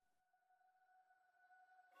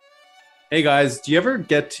Hey guys, do you ever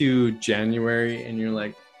get to January and you're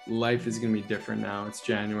like, life is going to be different now? It's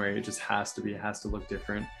January. It just has to be. It has to look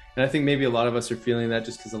different. And I think maybe a lot of us are feeling that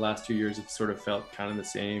just because the last 2 years have sort of felt kind of the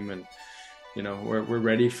same. And, we're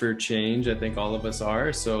ready for change. I think all of us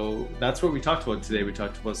are. So that's what we talked about today. We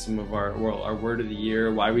talked about some of our word of the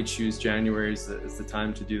year, why we choose January is the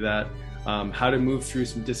time to do that. How to move through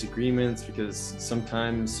some disagreements, because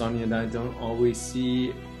sometimes Sonia and I don't always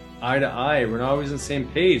see eye to eye. We're not always on the same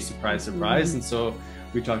page, surprise, surprise. Mm-hmm. And so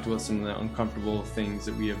we talked about some of the uncomfortable things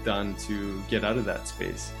that we have done to get out of that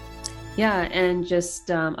space. Yeah, and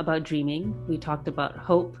just about dreaming. We talked about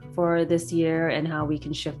hope for this year and how we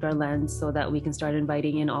can shift our lens so that we can start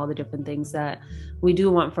inviting in all the different things that we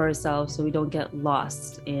do want for ourselves, so we don't get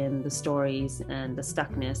lost in the stories and the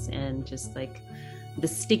stuckness and just like the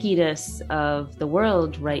stickiness of the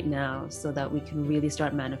world right now, so that we can really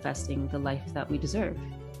start manifesting the life that we deserve.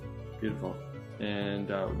 Beautiful. And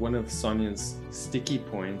one of Sonia's sticky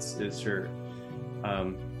points is her,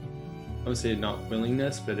 I would say not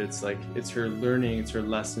willingness, but it's her learning, it's her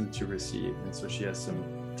lesson to receive. And so she has some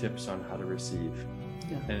tips on how to receive.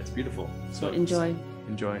 Yeah. And it's beautiful. So enjoy.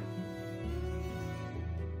 Enjoy.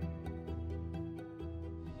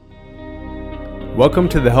 Welcome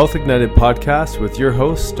to the Health Ignited podcast with your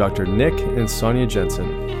hosts, Dr. Nick and Sonia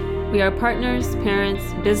Jensen. We are partners,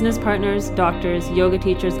 parents, business partners, doctors, yoga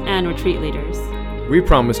teachers, and retreat leaders. We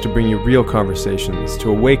promise to bring you real conversations to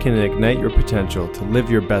awaken and ignite your potential to live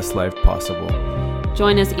your best life possible.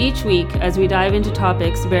 Join us each week as we dive into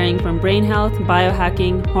topics varying from brain health,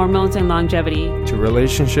 biohacking, hormones, and longevity, to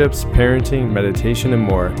relationships, parenting, meditation, and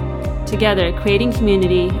more. Together, creating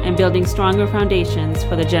community and building stronger foundations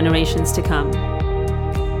for the generations to come.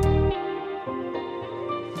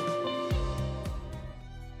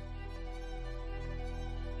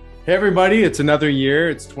 Hey everybody, it's another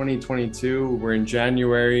year. It's 2022. We're in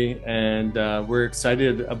January, and we're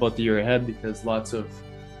excited about the year ahead because lots of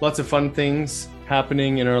fun things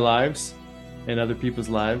happening in our lives and other people's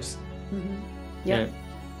lives. Mm-hmm. Yeah.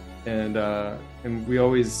 And we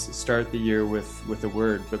always start the year with a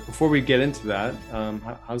word. But before we get into that,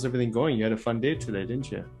 how's everything going? You had a fun day today,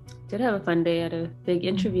 didn't you? Did have a fun day. I had a big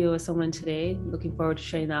interview with someone today. Looking forward to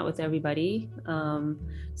sharing that with everybody.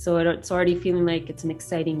 So it's already feeling like it's an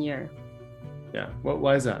exciting year. Yeah.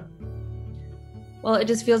 Why is that? Well, it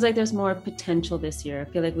just feels like there's more potential this year. I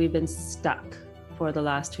feel like we've been stuck for the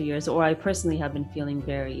last 2 years, or I personally have been feeling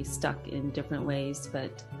very stuck in different ways.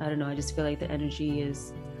 But I don't know. I just feel like the energy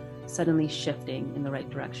is suddenly shifting in the right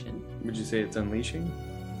direction. Would you say it's unleashing?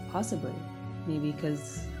 Possibly. Maybe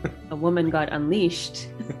because a woman got unleashed.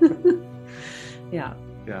 Yeah.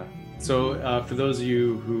 So for those of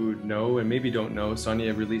you who know and maybe don't know,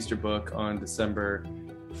 Sonia released her book on December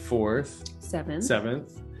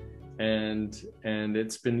 7th. And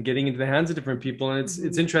it's been getting into the hands of different people. And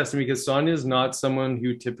it's interesting because Sonia is not someone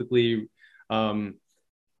who typically,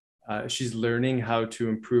 she's learning how to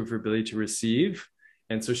improve her ability to receive.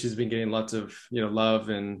 And so she's been getting lots of, love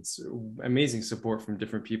and amazing support from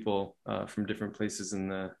different people from different places in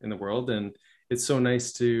the world. And it's so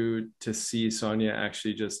nice to see Sonia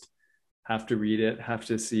actually just have to read it, have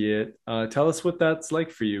to see it. Tell us what that's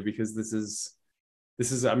like for you, because this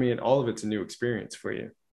is, I mean, all of it's a new experience for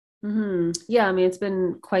you. Mm-hmm. Yeah, I mean, it's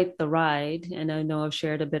been quite the ride. And I know I've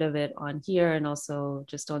shared a bit of it on here and also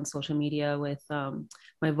just on social media with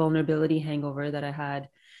my vulnerability hangover that I had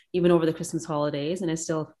even over the Christmas holidays. And I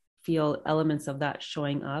still feel elements of that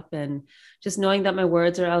showing up, and just knowing that my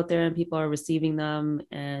words are out there and people are receiving them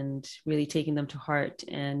and really taking them to heart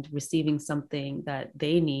and receiving something that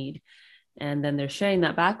they need. And then they're sharing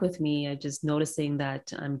that back with me. I just noticing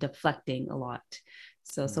that I'm deflecting a lot.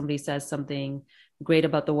 So somebody says something great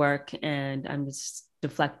about the work and I'm just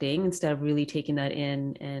deflecting instead of really taking that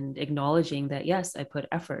in and acknowledging that, yes, I put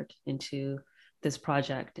effort into this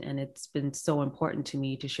project and it's been so important to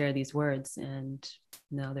me to share these words, and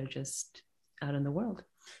now they're just out in the world.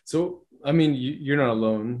 So, I mean, you're not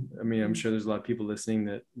alone. I mean, I'm sure there's a lot of people listening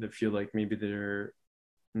that feel like maybe they're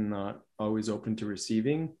not always open to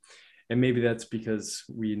receiving. And maybe that's because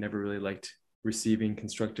we never really liked receiving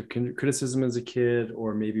constructive criticism as a kid,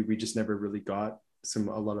 or maybe we just never really got a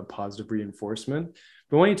lot of positive reinforcement.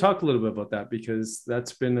 But why don't you talk a little bit about that, because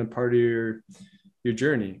that's been a part of your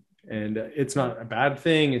journey. And it's not a bad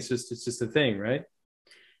thing. It's just a thing, right?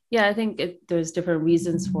 Yeah, I think there's different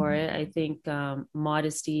reasons for it. I think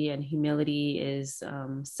modesty and humility is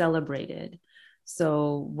celebrated.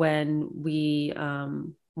 So when we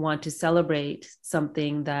want to celebrate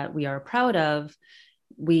something that we are proud of,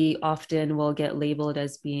 we often will get labeled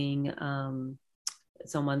as being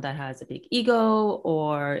someone that has a big ego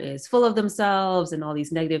or is full of themselves and all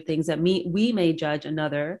these negative things that we may judge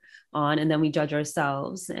another on, and then we judge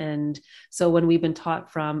ourselves. And so when we've been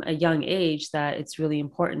taught from a young age that it's really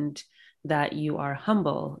important that you are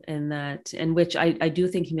humble, and that, and which I do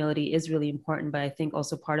think humility is really important, but I think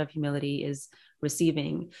also part of humility is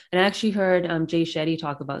receiving. And I actually heard Jay Shetty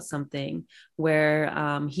talk about something where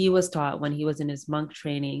he was taught when he was in his monk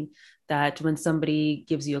training that when somebody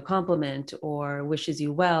gives you a compliment or wishes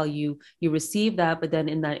you well, you receive that, but then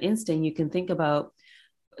in that instant you can think about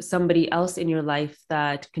somebody else in your life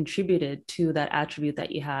that contributed to that attribute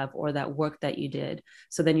that you have or that work that you did.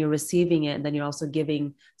 So then you're receiving it, and then you're also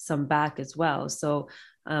giving some back as well. So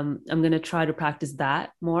I'm going to try to practice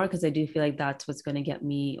that more, because I do feel like that's what's going to get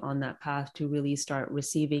me on that path to really start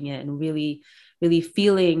receiving it and really, really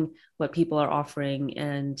feeling what people are offering.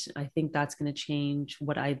 And I think that's going to change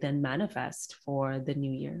what I then manifest for the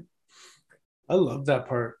new year. I love that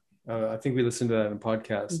part. I think we listened to that in a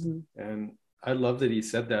podcast, and I love that he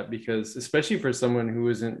said that, because especially for someone who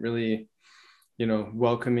isn't really,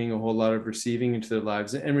 welcoming a whole lot of receiving into their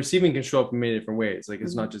lives, and receiving can show up in many different ways. Like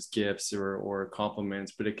it's not just gifts or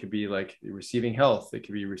compliments, but it could be like receiving health. It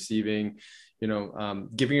could be receiving,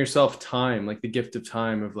 giving yourself time, like the gift of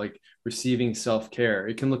time, of like receiving self-care.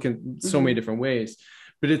 It can look in so many different ways,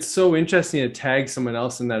 but it's so interesting to tag someone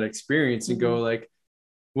else in that experience and go like,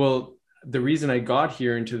 well, the reason I got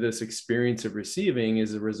here into this experience of receiving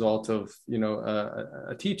is a result of,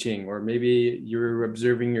 a teaching, or maybe you're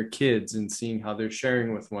observing your kids and seeing how they're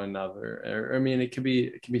sharing with one another. Or, I mean, it can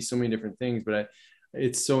be so many different things, but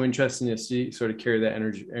it's so interesting to see, sort of carry that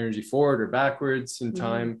energy forward or backwards in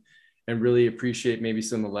time, and really appreciate maybe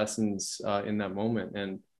some of the lessons in that moment.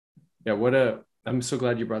 And yeah, I'm so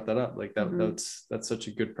glad you brought that up. Like that's such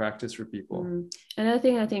a good practice for people. Another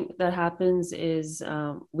thing I think that happens is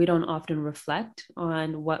we don't often reflect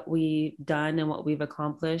on what we've done and what we've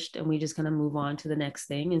accomplished, and we just kind of move on to the next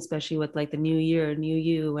thing, especially with like the new year, new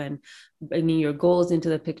you, and bringing your goals into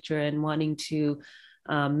the picture and wanting to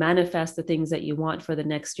manifest the things that you want for the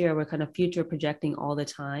next year. We're kind of future projecting all the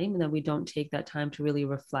time, and then we don't take that time to really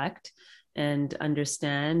reflect and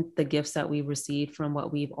understand the gifts that we've received from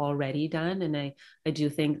what we've already done. And I do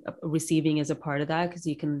think receiving is a part of that, because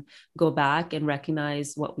you can go back and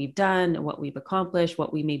recognize what we've done and what we've accomplished,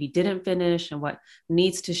 what we maybe didn't finish and what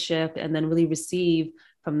needs to shift, and then really receive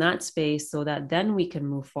from that space so that then we can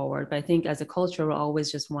move forward. But I think as a culture, we're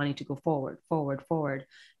always just wanting to go forward,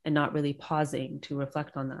 and not really pausing to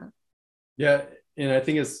reflect on that. Yeah. And I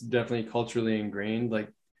think it's definitely culturally ingrained.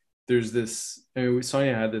 Like there's this,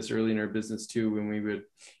 Sonia had this early in our business too, when we would,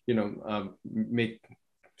 make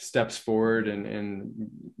steps forward and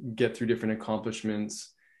get through different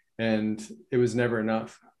accomplishments, and it was never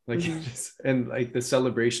enough. Like, and like the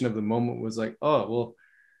celebration of the moment was like, oh, well,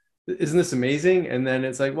 isn't this amazing? And then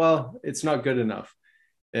it's like, well, it's not good enough.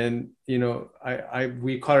 And,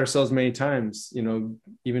 we caught ourselves many times,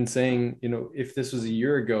 even saying, if this was a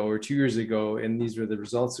year ago or 2 years ago, and these were the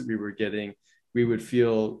results that we were getting, you would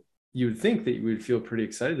think that you would feel pretty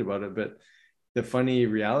excited about it. But the funny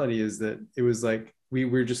reality is that it was like, we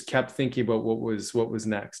were just kept thinking about what was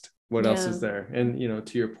next, what else is there. And,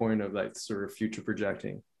 to your point of like sort of future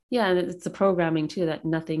projecting. Yeah, and it's the programming too, that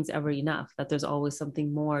nothing's ever enough, that there's always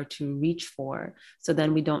something more to reach for. So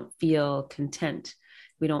then we don't feel content.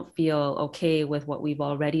 We don't feel okay with what we've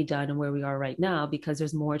already done and where we are right now, because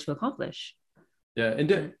there's more to accomplish. Yeah.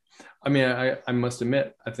 And I mean, I must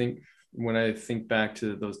admit, I think when I think back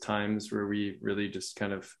to those times where we really just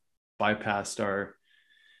kind of bypassed our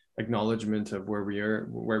acknowledgement of where we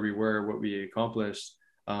were, what we accomplished,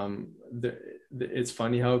 it's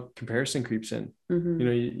funny how comparison creeps in.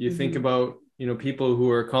 You think about, people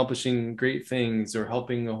who are accomplishing great things or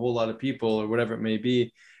helping a whole lot of people or whatever it may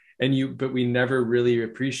be. But we never really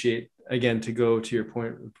appreciate, again, to go to your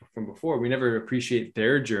point from before, we never appreciate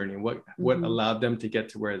their journey, what allowed them to get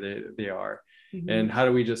to where they are. And how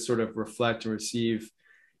do we just sort of reflect and receive,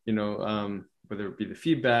 whether it be the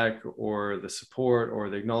feedback or the support or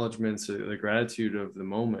the acknowledgements or the gratitude of the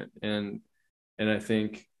moment. And I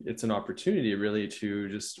think it's an opportunity really to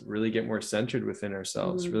just really get more centered within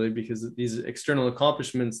ourselves, really, because these external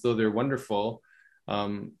accomplishments, though they're wonderful,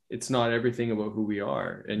 it's not everything about who we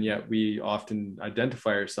are. And yet we often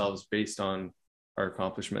identify ourselves based on our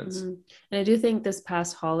accomplishments. And I do think this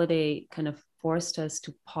past holiday kind of forced us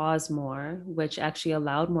to pause more, which actually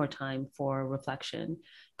allowed more time for reflection.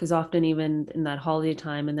 Because often even in that holiday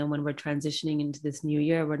time, and then when we're transitioning into this new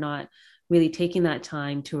year, we're not really taking that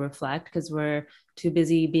time to reflect, because we're too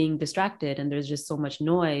busy being distracted, and there's just so much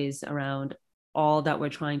noise around all that we're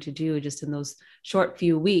trying to do just in those short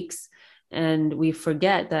few weeks. And we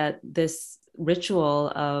forget that this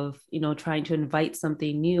ritual of, trying to invite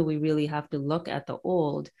something new, we really have to look at the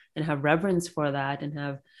old and have reverence for that, and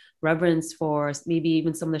have reverence for maybe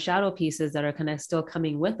even some of the shadow pieces that are kind of still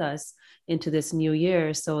coming with us into this new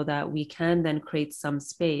year, so that we can then create some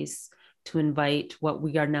space to invite what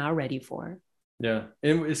we are now ready for. Yeah,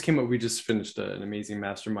 and this came up. We just finished an amazing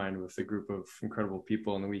mastermind with a group of incredible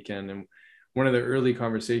people on the weekend, and one of the early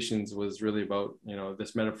conversations was really about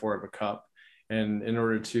this metaphor of a cup, and in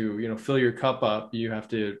order to fill your cup up, you have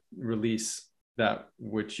to release that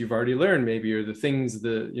which you've already learned, maybe, or the things,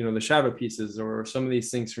 the shadow pieces, or some of these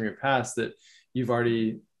things from your past that you've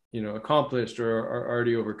already accomplished or are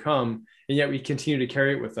already overcome, and yet we continue to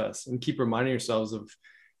carry it with us and keep reminding ourselves of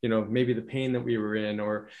maybe the pain that we were in,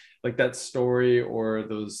 or like that story, or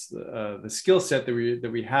those the skill set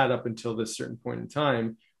that we had up until this certain point in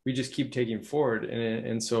time. We just keep taking forward,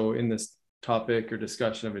 and so in this topic or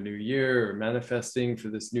discussion of a new year or manifesting for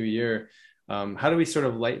this new year, how do we sort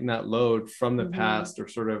of lighten that load from the past, or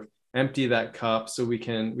sort of empty that cup, so we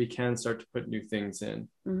can start to put new things in?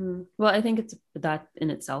 Well, I think it's that in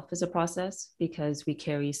itself is a process, because we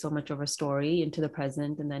carry so much of our story into the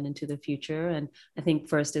present and then into the future. And I think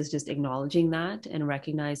first is just acknowledging that and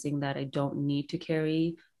recognizing that I don't need to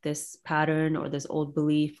carry this pattern or this old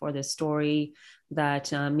belief or this story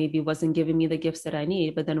that maybe wasn't giving me the gifts that I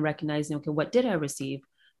need, but then recognizing, okay, what did I receive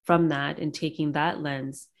from that, and taking that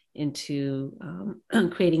lens into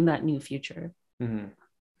creating that new future.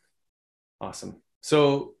 Awesome.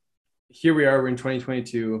 So here we are, we're in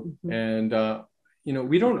 2022, and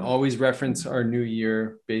we don't always reference our new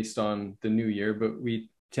year based on the new year, but we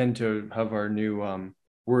tend to have our new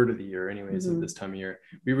word of the year anyways at this time of year.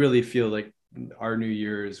 We really feel like our new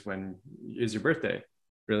year is your birthday.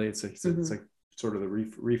 Really, it's like sort of the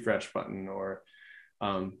refresh button, or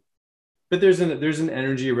but there's an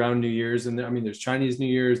energy around New Year's, and there's Chinese New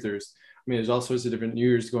Year's, there's all sorts of different New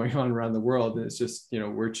Year's going on around the world, and it's just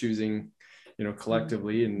we're choosing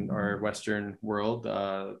collectively in our Western world,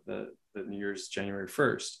 the New Year's January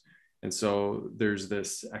 1st. And so there's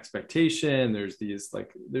this expectation,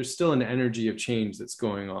 there's still an energy of change that's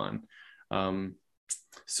going on.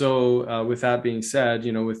 So with that being said,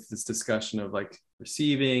 with this discussion of like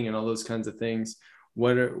receiving and all those kinds of things,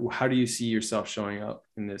 how do you see yourself showing up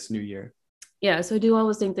in this new year? Yeah, so I do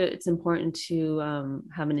always think that it's important to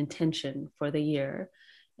have an intention for the year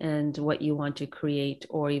and what you want to create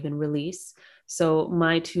or even release. So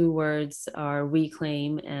my two words are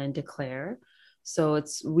reclaim and declare. So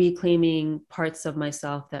it's reclaiming parts of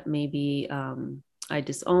myself that maybe I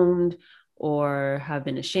disowned or have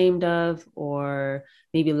been ashamed of, or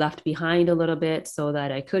maybe left behind a little bit so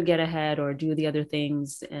that I could get ahead or do the other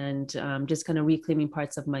things, and just kind of reclaiming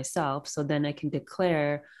parts of myself, so then I can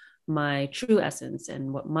declare my true essence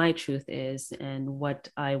and what my truth is and what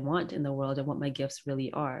I want in the world and what my gifts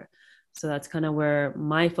really are. So that's kind of where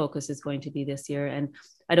my focus is going to be this year. And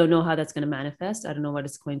I don't know how that's going to manifest. I don't know what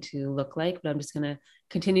it's going to look like, but I'm just going to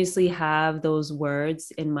continuously have those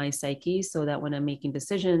words in my psyche, so that when I'm making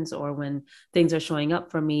decisions or when things are showing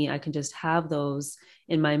up for me, I can just have those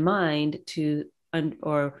in my mind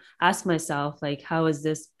or ask myself, like, how is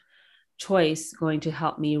this choice going to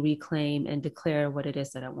help me reclaim and declare what it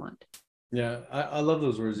is that I want? Yeah, I love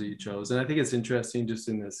those words that you chose. And I think it's interesting just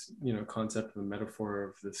in this, concept of the metaphor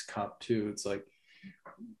of this cup too. It's like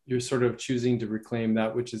you're sort of choosing to reclaim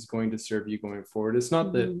that which is going to serve you going forward. It's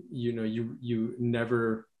not that, you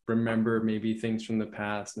never remember maybe things from the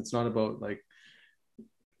past. It's not about like,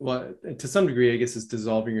 well, to some degree, I guess it's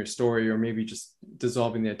dissolving your story, or maybe just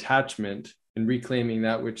dissolving the attachment and reclaiming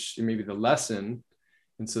that which maybe the lesson.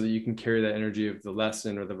 And so that you can carry that energy of the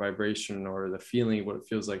lesson or the vibration or the feeling of what it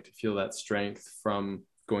feels like to feel that strength from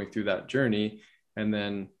going through that journey, and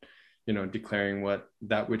then, declaring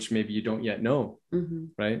that which maybe you don't yet know.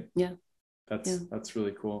 Right. Yeah. That's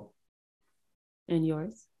really cool. And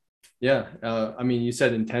yours? Yeah. You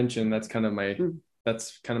said intention. That's kind of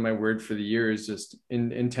my word for the year, is just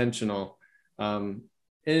intentional. And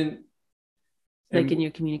like in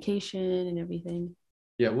your communication and everything.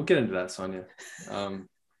 Yeah, we'll get into that, Sonia.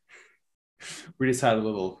 We just had a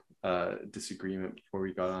little disagreement before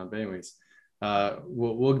we got on, but anyways,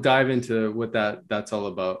 we'll dive into what that's all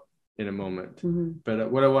about in a moment.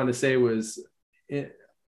 But what I wanted to say was,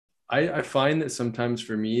 I find that sometimes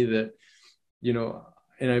for me that,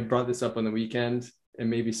 and I brought this up on the weekend, and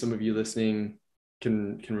maybe some of you listening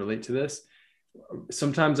can relate to this.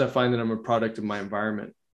 Sometimes I find that I'm a product of my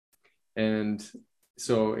environment, and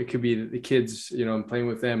so it could be the kids, I'm playing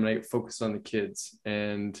with them and I focus on the kids,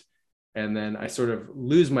 and then I sort of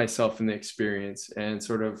lose myself in the experience and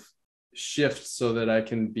sort of shift so that I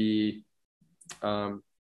can be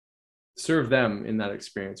serve them in that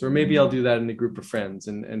experience. Or maybe I'll do that in a group of friends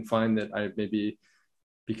and find that I maybe,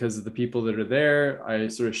 because of the people that are there, I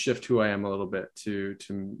sort of shift who I am a little bit to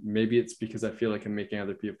maybe it's because I feel like I'm making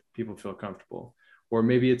other people feel comfortable, or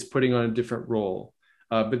maybe it's putting on a different role.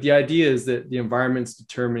 But the idea is that the environment's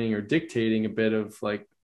determining or dictating a bit of like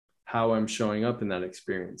how I'm showing up in that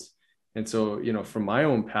experience. And so, you know, from my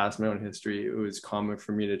own past, my own history, it was common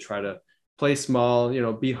for me to try to play small, you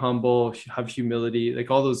know, be humble, have humility,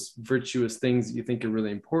 like all those virtuous things that you think are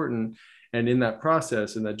really important. And in that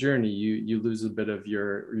process, in that journey, you lose a bit of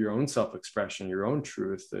your own self-expression, your own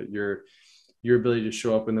truth, your ability to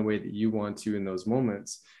show up in the way that you want to in those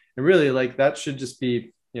moments. And really, like, that should just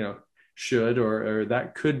be, you know, should or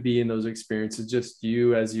that could be in those experiences just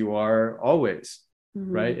you as you are always.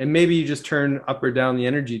 Right. And maybe you just turn up or down the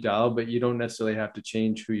energy dial, but you don't necessarily have to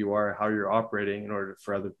change who you are, how you're operating in order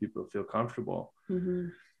for other people to feel comfortable.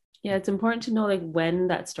 Yeah, it's important to know like when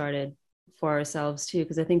that started for ourselves too,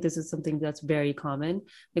 because I think this is something that's very common.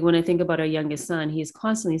 Like when I think about our youngest son, he's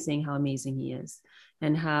constantly saying how amazing he is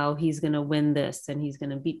and how he's going to win this and he's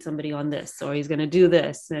going to beat somebody on this or he's going to do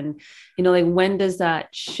this. And, you know, like when does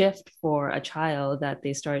that shift for a child that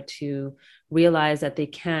they start to realize that they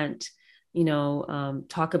can't, you know,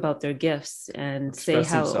 talk about their gifts and express say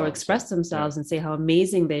how themselves. Or express themselves and say how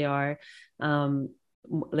amazing they are.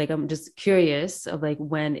 Like, I'm just curious of like,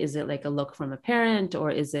 when is it like a look from a parent,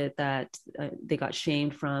 or is it that they got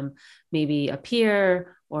shamed from maybe a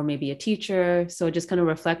peer or maybe a teacher? So just kind of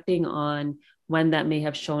reflecting on when that may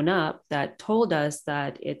have shown up that told us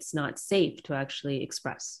that it's not safe to actually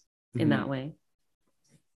express in that way.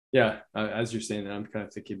 Yeah, as you're saying that, I'm kind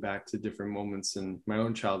of thinking back to different moments in my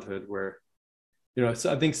own childhood where, you know,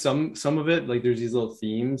 so I think some of it, like there's these little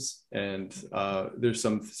themes, and there's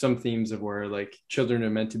some themes of where like children are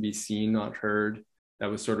meant to be seen, not heard. That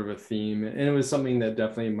was sort of a theme, and it was something that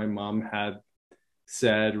definitely my mom had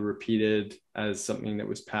said, repeated as something that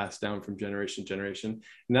was passed down from generation to generation.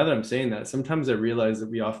 Now that I'm saying that, sometimes I realize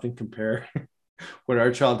that we often compare what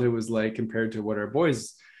our childhood was like compared to what our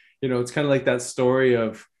boys, you know, it's kind of like that story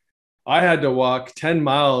of, I had to walk 10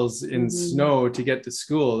 miles in snow to get to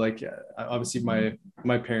school. Like, obviously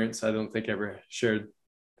my parents, I don't think ever shared,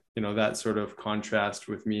 you know, that sort of contrast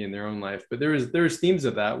with me in their own life. But there's themes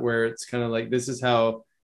of that where it's kind of like, this is how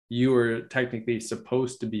you were technically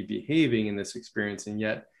supposed to be behaving in this experience, and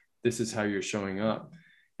yet this is how you're showing up.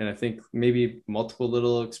 And I think maybe multiple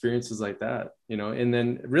little experiences like that, you know, and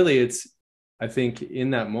then really it's, I think in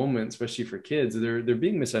that moment, especially for kids, they're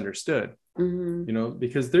being misunderstood. You know,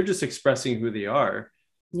 because they're just expressing who they are.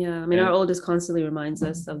 Yeah, I mean, our oldest constantly reminds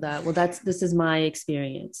us of that. Well, this is my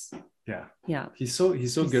experience. Yeah. He's so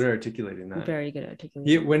good at articulating that. Very good at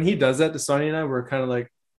articulating. When he does that to Sonia and I, we're kind of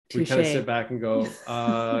like, we kind of sit back and go,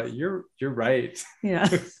 you're right. Yeah.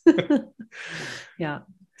 Yeah.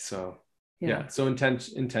 So yeah. So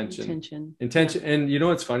intention. And you know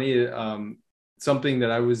what's funny? Something that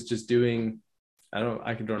I was just doing, I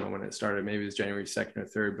don't know when it started. Maybe it was January 2nd or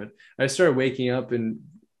 3rd, but I started waking up, and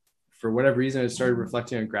for whatever reason, I started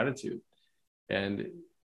reflecting on gratitude. And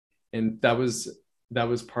that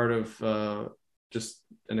was part of just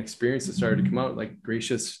an experience that started to come out, like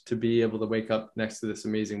gracious to be able to wake up next to this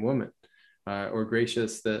amazing woman, or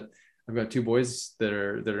gracious that I've got 2 boys that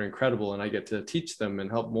are incredible, and I get to teach them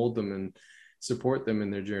and help mold them and support them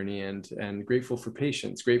in their journey, and grateful for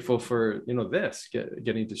patience, grateful for, you know,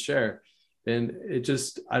 getting to share. And it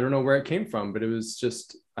just, I don't know where it came from, but it was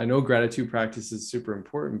just, I know gratitude practice is super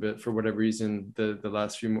important, but for whatever reason, the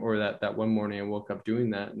last few, or that one morning I woke up doing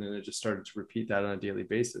that, and then I just started to repeat that on a daily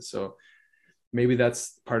basis. So maybe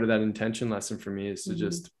that's part of that intention lesson for me, is to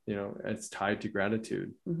just, you know, it's tied to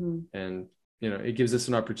gratitude. And, you know, it gives us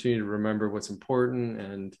an opportunity to remember what's important.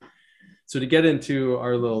 And so to get into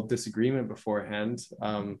our little disagreement beforehand,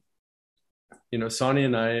 you know, Sonia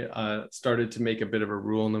and I started to make a bit of a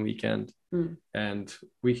rule on the weekend, and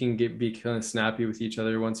we can be kind of snappy with each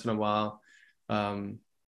other once in a while. And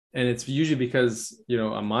it's usually because, you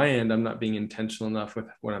know, on my end, I'm not being intentional enough with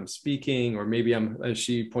what I'm speaking, or maybe as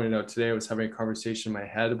she pointed out today, I was having a conversation in my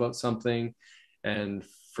head about something, and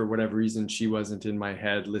for whatever reason, she wasn't in my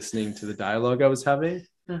head listening to the dialogue I was having.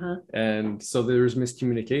 And so there was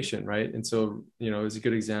miscommunication, right? And so, you know, it was a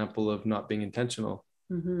good example of not being intentional.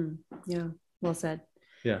 Yeah. Well said.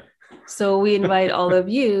 Yeah. So we invite all of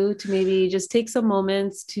you to maybe just take some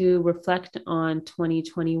moments to reflect on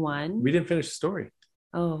 2021. We didn't finish the story.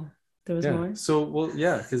 Oh, there was more? So, well,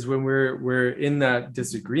 yeah, because when we're in that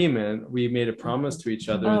disagreement, we made a promise to each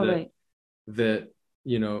other that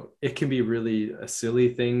it can be really a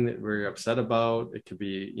silly thing that we're upset about. It could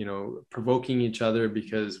be, provoking each other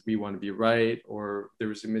because we want to be right, or there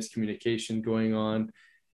was a miscommunication going on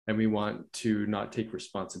and we want to not take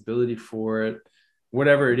responsibility for it.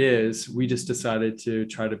 Whatever it is, we just decided to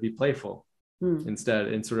try to be playful instead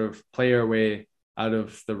and sort of play our way out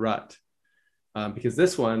of the rut. Because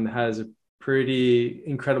this one has a pretty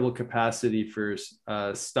incredible capacity for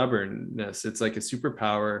stubbornness. It's like a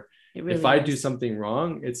superpower. Really if I do something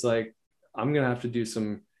wrong, it's like I'm gonna have to do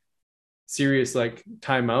some serious like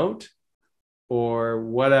timeout or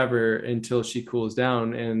whatever until she cools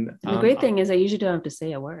down. And the great thing is I usually don't have to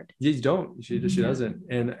say a word. You don't. She doesn't.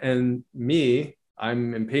 And me,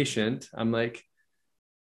 I'm impatient. I'm like,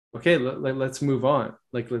 okay, let's move on.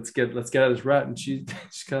 Like let's get out of this rut. And she's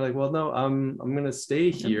kind of like, well, no, I'm gonna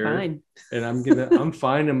stay here, and I'm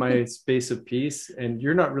fine in my space of peace. And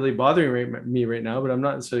you're not really bothering me right now, but I'm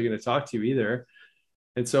not necessarily gonna talk to you either.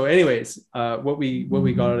 And so, anyways, what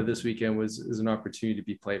we got out of this weekend was an opportunity to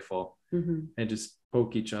be playful and just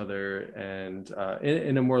poke each other, and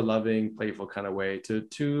in a more loving, playful kind of way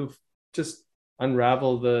to just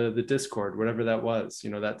unravel the discord, whatever that was.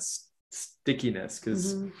 That's stickiness,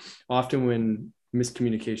 because often when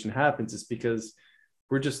miscommunication happens, it's because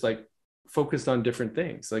we're just like focused on different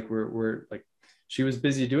things. Like we're like, she was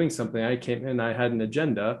busy doing something, I came in, I had an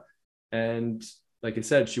agenda, and like I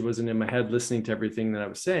said, she wasn't in my head listening to everything that I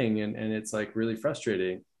was saying, and it's like really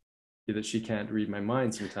frustrating that she can't read my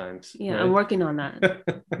mind sometimes. Right? I'm working on that.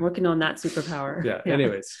 I'm working on that superpower. Yeah.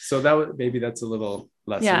 Anyways, so that's a little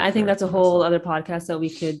lesson. Yeah, I think that's a whole other podcast that we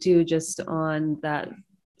could do just on that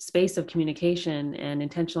space of communication and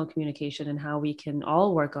intentional communication, and how we can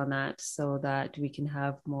all work on that so that we can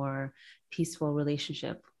have more peaceful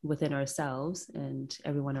relationship within ourselves and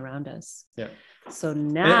everyone around us. Yeah. So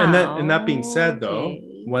now, and that being said, though,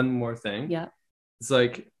 one more thing. Yeah. It's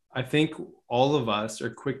like, I think all of us are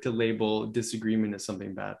quick to label disagreement as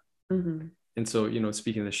something bad. And so,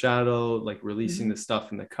 speaking of the shadow, like releasing the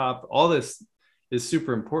stuff in the cup, all this is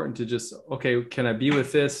super important to just, okay, can I be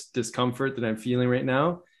with this discomfort that I'm feeling right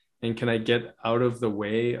now? And can I get out of the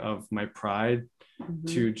way of my pride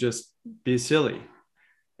to just be silly?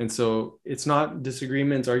 And so it's not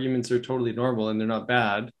disagreements, arguments are totally normal and they're not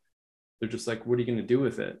bad. They're just like, what are you going to do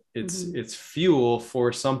with it? It's fuel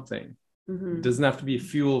for something. It doesn't have to be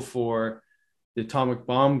fuel for the atomic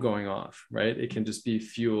bomb going off, right? It can just be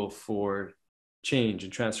fuel for change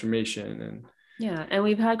and transformation. And yeah. And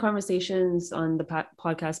we've had conversations on the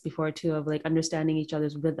podcast before too, of like understanding each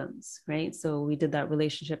other's rhythms, right? So we did that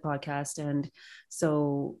relationship podcast. And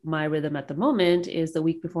so my rhythm at the moment is the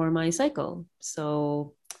week before my cycle.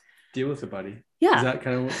 So deal with it, buddy. Yeah. Is that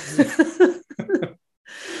kind of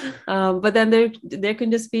but then there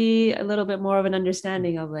can just be a little bit more of an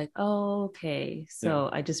understanding of like, oh, okay, so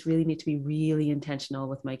I just really need to be really intentional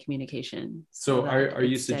with my communication. So are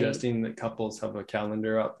you suggesting that couples have a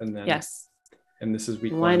calendar up and then yes, and this is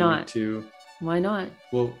week why 1, not? week 2? Why not?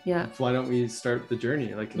 Well, yeah. Why don't we start the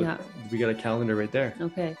journey? Like, look, we got a calendar right there.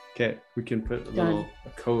 Okay, we can put a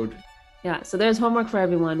code. Yeah, so there's homework for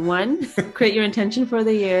everyone. 1, create your intention for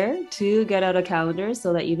the year. 2, get out a calendar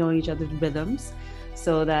so that you know each other's rhythms,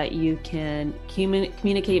 so that you can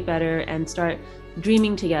communicate better and start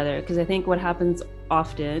dreaming together. Because I think what happens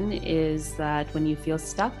often is that when you feel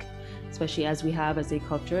stuck, especially as we have as a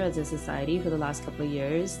culture, as a society for the last couple of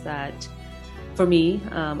years, that for me,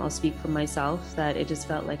 I'll speak for myself, that it just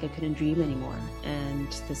felt like I couldn't dream anymore. And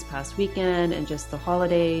this past weekend and just the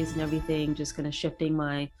holidays and everything, just kind of shifting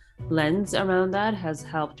my lens around that has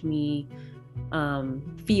helped me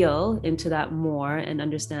feel into that more and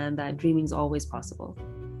understand that dreaming is always possible.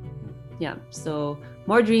 Yeah, so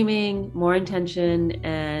more dreaming, more intention,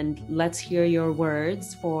 and let's hear your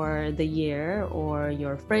words for the year, or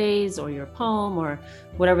your phrase or your poem or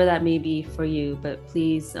whatever that may be for you. But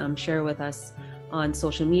please share with us on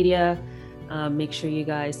social media. Make sure you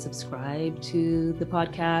guys subscribe to the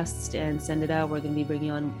podcast and send it out. We're going to be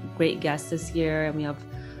bringing on great guests this year, and we have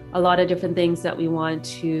a lot of different things that we want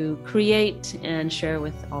to create and share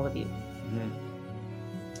with all of you.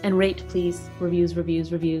 And rate, please. Reviews.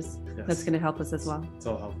 Yes. That's going to help us as well. It's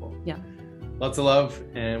all helpful. Yeah. Lots of love,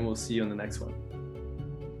 and we'll see you on the next one.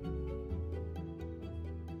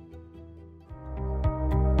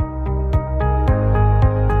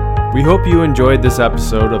 We hope you enjoyed this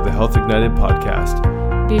episode of the Health Ignited podcast.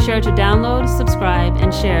 Be sure to download, subscribe,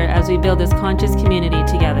 and share as we build this conscious community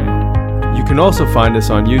together. You can also find us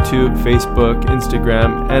on YouTube, Facebook,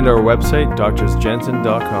 Instagram, and our website,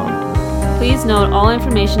 drsjensen.com. Please note, all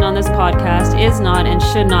information on this podcast is not and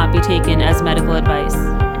should not be taken as medical advice.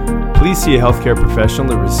 Please see a healthcare professional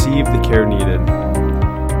to receive the care needed.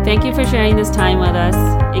 Thank you for sharing this time with us,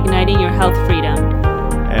 igniting your health freedom.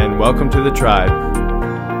 And welcome to the tribe.